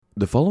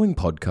The following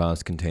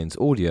podcast contains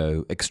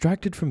audio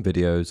extracted from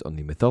videos on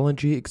the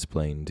Mythology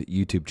Explained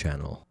YouTube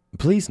channel.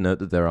 Please note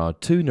that there are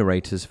two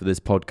narrators for this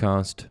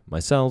podcast,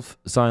 myself,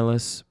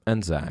 Silas,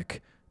 and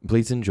Zach.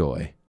 Please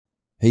enjoy.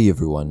 Hey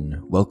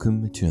everyone,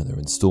 welcome to another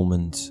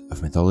installment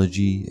of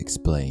Mythology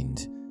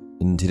Explained.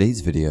 In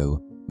today's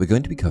video, we're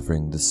going to be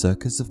covering the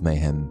circus of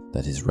mayhem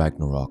that is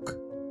Ragnarok.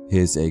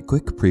 Here's a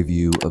quick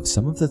preview of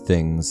some of the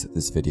things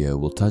this video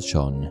will touch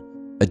on.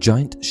 A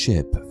giant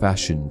ship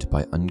fashioned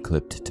by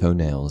unclipped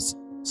toenails,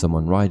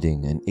 someone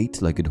riding an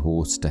 8-legged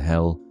horse to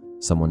hell,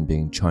 someone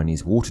being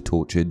Chinese water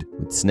tortured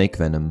with snake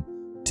venom,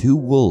 2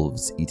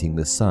 wolves eating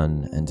the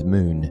sun and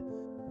moon,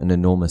 an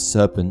enormous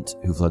serpent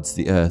who floods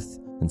the earth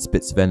and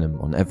spits venom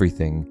on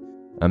everything,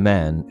 a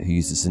man who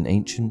uses an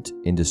ancient,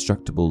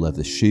 indestructible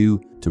leather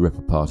shoe to rip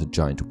apart a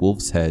giant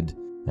wolf's head,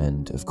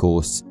 and, of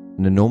course,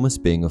 an enormous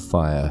being of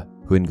fire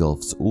who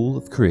engulfs all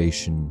of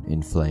creation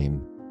in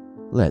flame.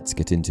 Let's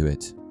get into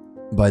it.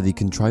 By the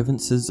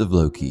contrivances of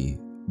Loki,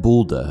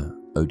 Balder,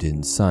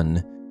 Odin's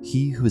son,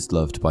 he who is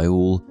loved by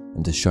all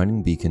and a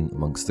shining beacon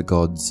amongst the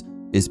gods,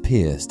 is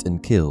pierced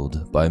and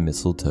killed by a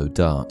mistletoe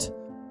dart.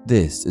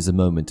 This is a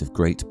moment of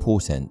great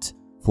portent,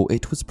 for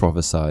it was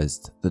prophesied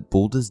that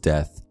Balder's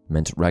death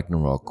meant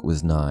Ragnarok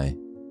was nigh.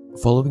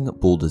 Following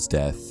Balder's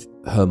death,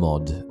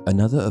 Hermod,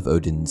 another of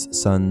Odin's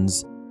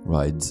sons,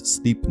 rides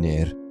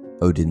Sleipnir,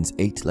 Odin's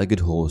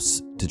 8-legged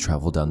horse, to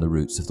travel down the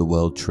roots of the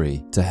world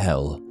tree to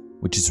Hel,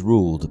 which is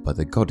ruled by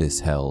the goddess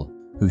Hel,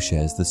 who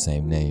shares the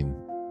same name.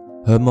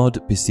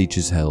 Hermod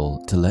beseeches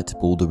Hel to let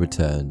Balder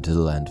return to the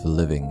land of the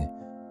living.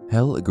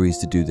 Hel agrees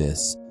to do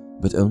this,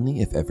 but only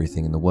if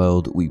everything in the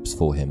world weeps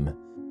for him.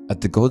 At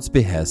the god's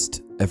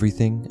behest,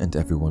 everything and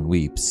everyone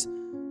weeps,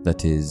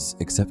 that is,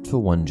 except for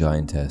one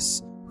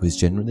giantess, who is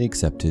generally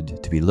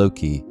accepted to be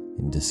Loki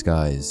in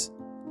disguise.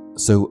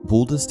 So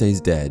Balder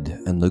stays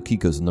dead and Loki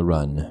goes on the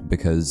run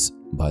because,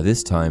 by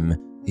this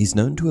time, he's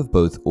known to have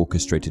both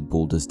orchestrated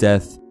Balder's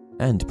death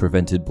and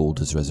prevented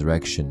Balder's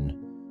resurrection.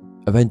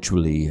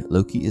 Eventually,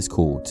 Loki is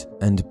caught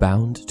and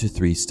bound to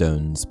 3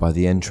 stones by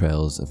the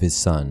entrails of his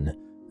son,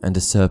 and a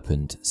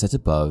serpent set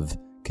above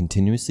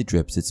continuously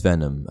drips its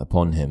venom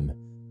upon him.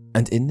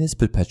 And in this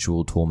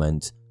perpetual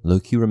torment,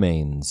 Loki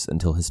remains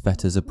until his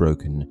fetters are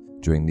broken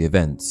during the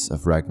events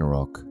of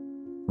Ragnarok.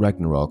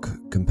 Ragnarok,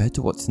 compared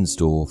to what's in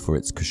store for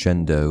its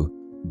crescendo,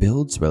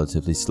 builds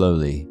relatively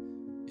slowly.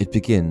 It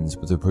begins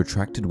with a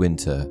protracted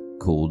winter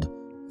called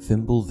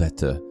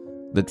Fimbulvetur,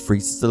 that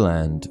freezes the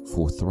land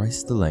for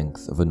thrice the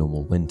length of a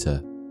normal winter.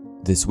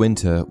 This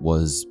winter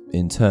was,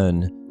 in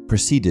turn,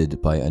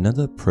 preceded by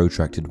another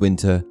protracted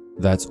winter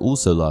that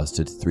also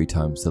lasted 3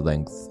 times the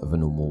length of a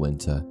normal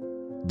winter.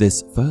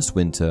 This first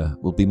winter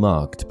will be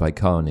marked by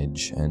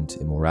carnage and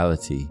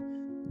immorality.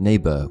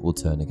 Neighbor will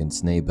turn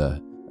against neighbor,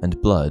 and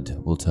blood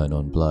will turn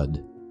on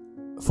blood.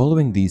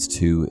 Following these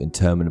 2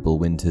 interminable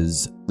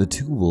winters, the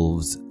 2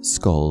 wolves,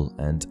 Skoll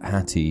and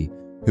Hati,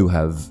 who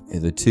have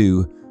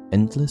hitherto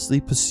endlessly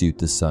pursued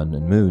the sun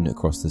and moon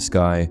across the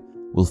sky,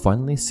 will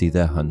finally see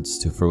their hunts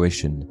to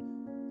fruition.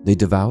 They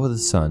devour the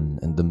sun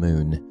and the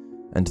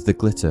moon, and the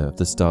glitter of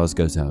the stars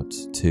goes out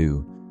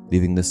too,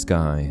 leaving the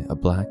sky a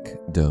black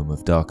dome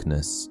of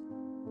darkness.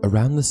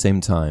 Around the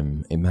same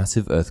time, a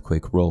massive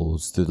earthquake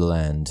rolls through the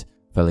land,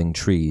 felling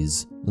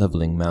trees,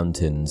 leveling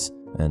mountains,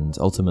 and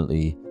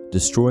ultimately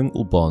destroying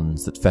all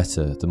bonds that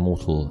fetter the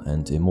mortal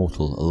and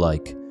immortal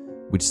alike,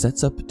 which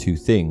sets up 2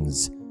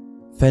 things.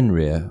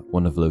 Fenrir,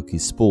 one of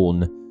Loki's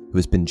spawn, who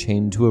has been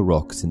chained to a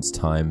rock since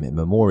time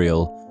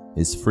immemorial,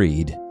 is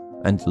freed,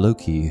 and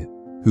Loki,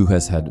 who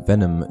has had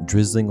venom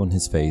drizzling on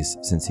his face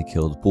since he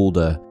killed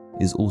Balder,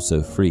 is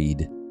also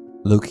freed.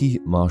 Loki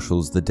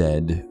marshals the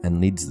dead and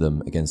leads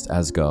them against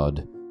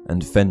Asgard,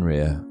 and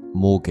Fenrir,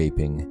 more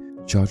gaping,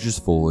 charges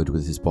forward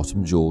with his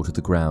bottom jaw to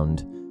the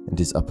ground and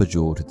his upper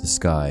jaw to the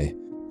sky,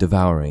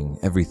 devouring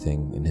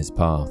everything in his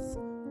path.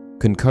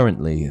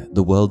 Concurrently,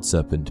 the world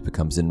serpent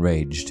becomes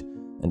enraged,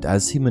 and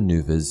as he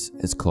maneuvers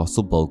his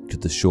colossal bulk to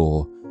the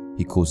shore,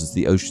 he causes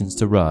the oceans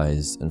to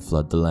rise and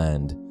flood the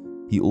land.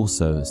 He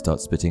also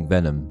starts spitting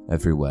venom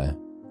everywhere.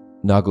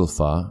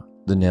 Naglfar,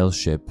 the nail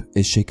ship,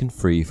 is shaken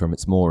free from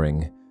its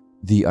mooring.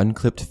 The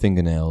unclipped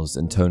fingernails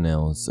and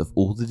toenails of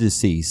all the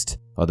deceased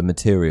are the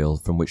material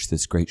from which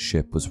this great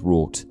ship was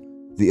wrought.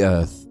 The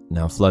earth,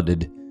 now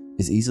flooded,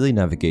 is easily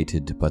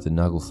navigated by the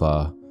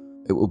Naglfar.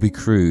 It will be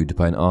crewed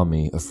by an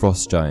army of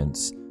frost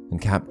giants and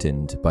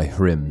captained by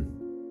Hrym.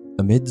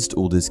 Amidst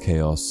all this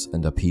chaos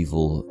and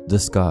upheaval, the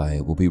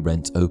sky will be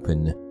rent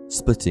open,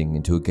 splitting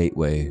into a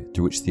gateway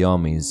through which the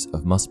armies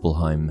of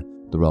Muspelheim,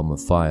 the realm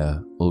of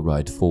fire, will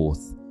ride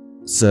forth.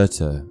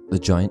 Surtur, the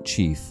giant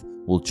chief,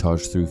 will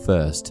charge through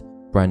first,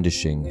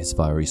 brandishing his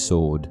fiery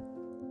sword.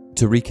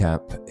 To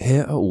recap,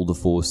 here are all the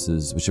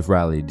forces which have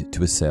rallied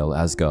to assail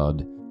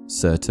Asgard: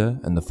 Surtur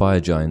and the fire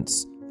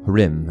giants,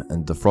 Hrym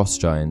and the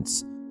frost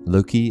giants,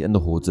 Loki and the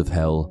hordes of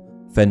Hel,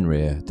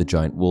 Fenrir, the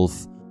giant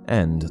wolf,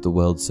 and the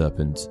world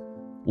serpent.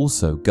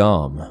 Also,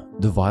 Garm,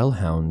 the vile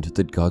hound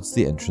that guards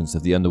the entrance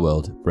of the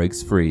underworld,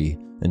 breaks free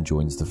and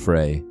joins the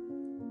fray.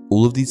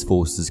 All of these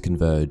forces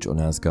converge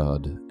on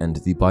Asgard, and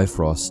the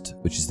Bifrost,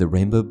 which is the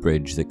rainbow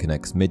bridge that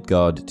connects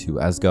Midgard to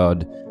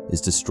Asgard,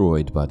 is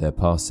destroyed by their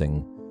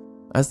passing.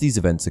 As these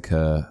events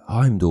occur,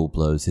 Heimdall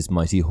blows his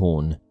mighty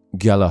horn,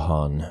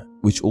 Gjallarhorn,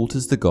 which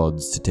alters the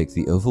gods to take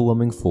the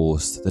overwhelming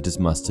force that is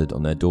mustered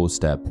on their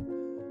doorstep.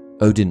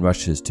 Odin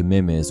rushes to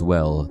Mimir's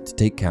well to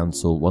take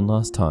counsel one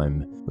last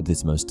time with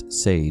his most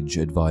sage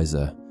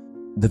advisor.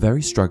 The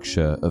very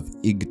structure of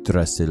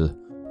Yggdrasil,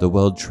 the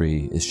world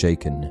tree, is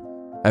shaken.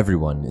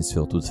 Everyone is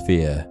filled with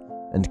fear,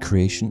 and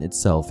creation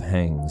itself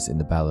hangs in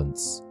the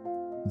balance.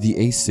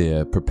 The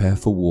Aesir prepare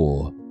for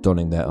war,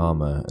 donning their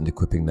armor and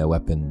equipping their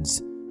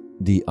weapons.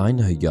 The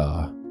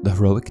Einherjar, the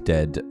heroic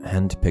dead,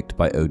 handpicked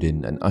by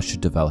Odin and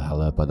ushered to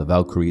Valhalla by the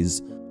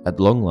Valkyries, at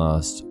long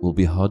last will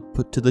be hard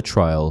put to the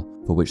trial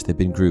for which they've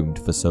been groomed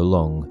for so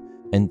long,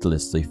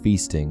 endlessly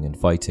feasting and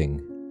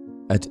fighting.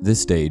 At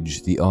this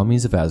stage, the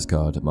armies of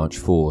Asgard march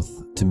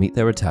forth to meet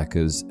their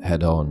attackers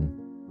head-on.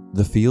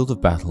 The field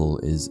of battle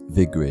is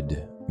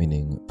Vigrid,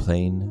 meaning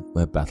plain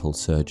where battle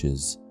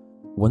surges.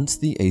 Once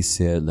the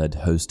Aesir-led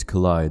host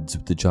collides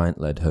with the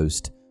giant-led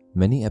host,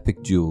 many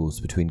epic duels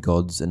between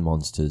gods and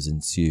monsters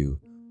ensue.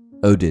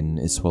 Odin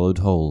is swallowed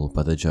whole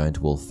by the giant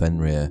wolf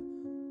Fenrir.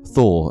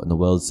 Thor and the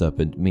world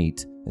serpent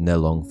meet in their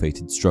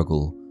long-fated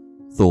struggle.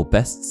 Thor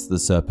bests the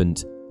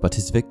serpent, but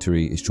his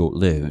victory is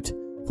short-lived,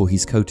 for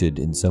he's coated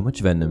in so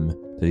much venom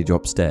that he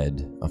drops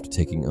dead after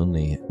taking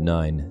only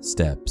 9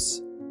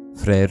 steps.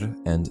 Freyr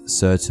and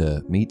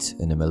Surtur meet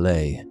in a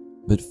melee,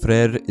 but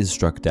Freyr is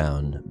struck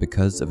down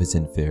because of his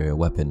inferior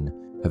weapon,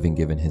 having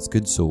given his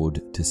good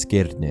sword to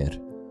Skirnir.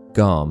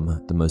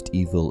 Garm, the most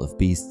evil of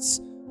beasts,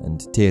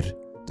 and Tyr,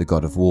 the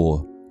god of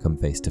war, come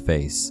face to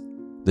face.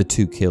 The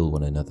two kill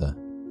one another.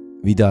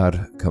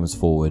 Vidar comes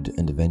forward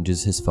and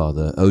avenges his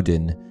father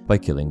Odin by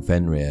killing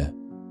Fenrir.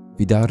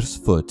 Vidar's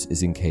foot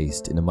is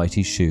encased in a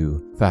mighty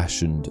shoe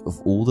fashioned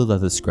of all the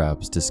leather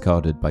scraps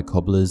discarded by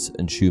cobblers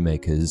and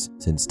shoemakers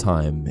since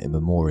time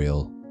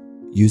immemorial.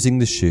 Using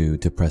the shoe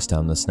to press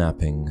down the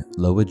snapping,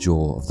 lower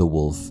jaw of the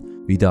wolf,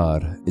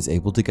 Vidar is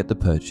able to get the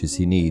purchase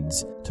he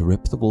needs to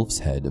rip the wolf's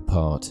head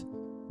apart.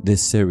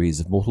 This series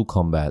of mortal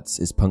combats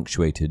is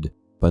punctuated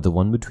by the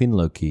one between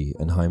Loki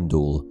and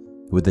Heimdall,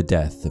 with the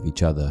death of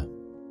each other.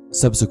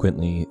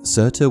 Subsequently,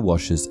 Surtur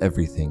washes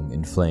everything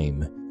in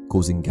flame,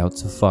 causing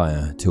gouts of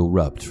fire to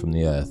erupt from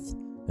the earth,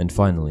 and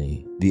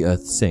finally, the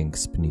earth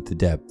sinks beneath the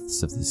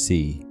depths of the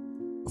sea.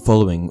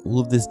 Following all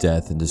of this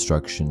death and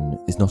destruction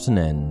is not an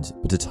end,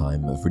 but a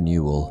time of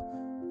renewal.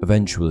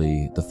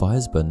 Eventually, the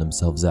fires burn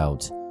themselves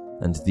out,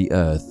 and the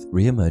earth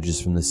re-emerges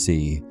from the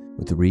sea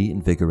with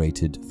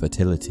reinvigorated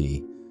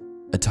fertility.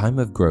 A time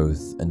of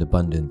growth and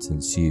abundance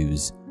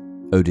ensues.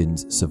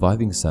 Odin's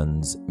surviving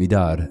sons,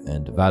 Vidar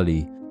and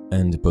Vali,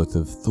 and both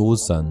of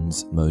Thor's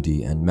sons,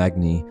 Modi and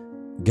Magni,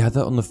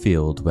 gather on the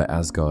field where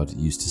Asgard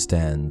used to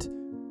stand.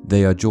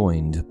 They are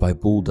joined by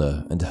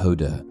Balder and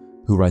Hoda,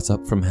 who rise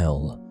up from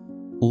hell.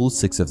 All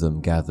 6 of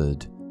them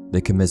gathered, they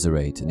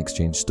commiserate and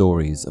exchange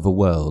stories of a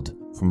world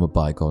from a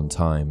bygone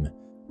time,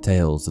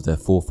 tales of their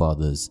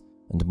forefathers,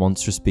 and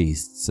monstrous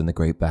beasts in the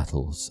great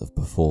battles of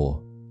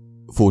before.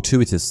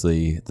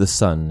 Fortuitously, the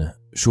sun,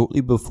 shortly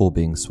before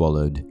being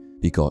swallowed,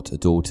 begot a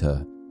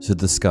daughter, so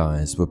the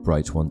skies were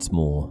bright once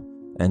more,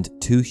 and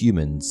 2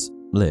 humans,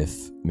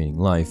 Lif, meaning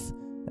life,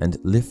 and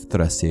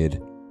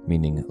Lifthrasir,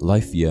 meaning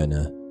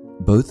life-yearner,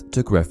 both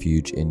took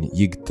refuge in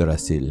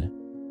Yggdrasil.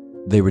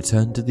 They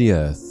return to the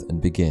earth and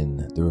begin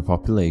the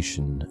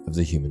repopulation of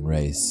the human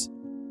race.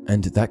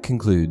 And that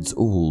concludes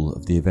all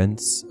of the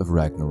events of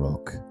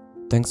Ragnarok.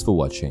 Thanks for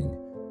watching.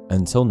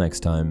 Until next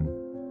time,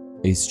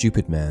 a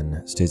stupid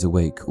man stays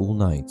awake all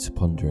night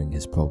pondering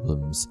his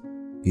problems.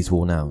 He's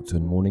worn out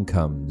when morning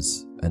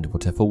comes, and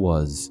whatever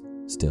was,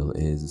 still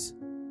is.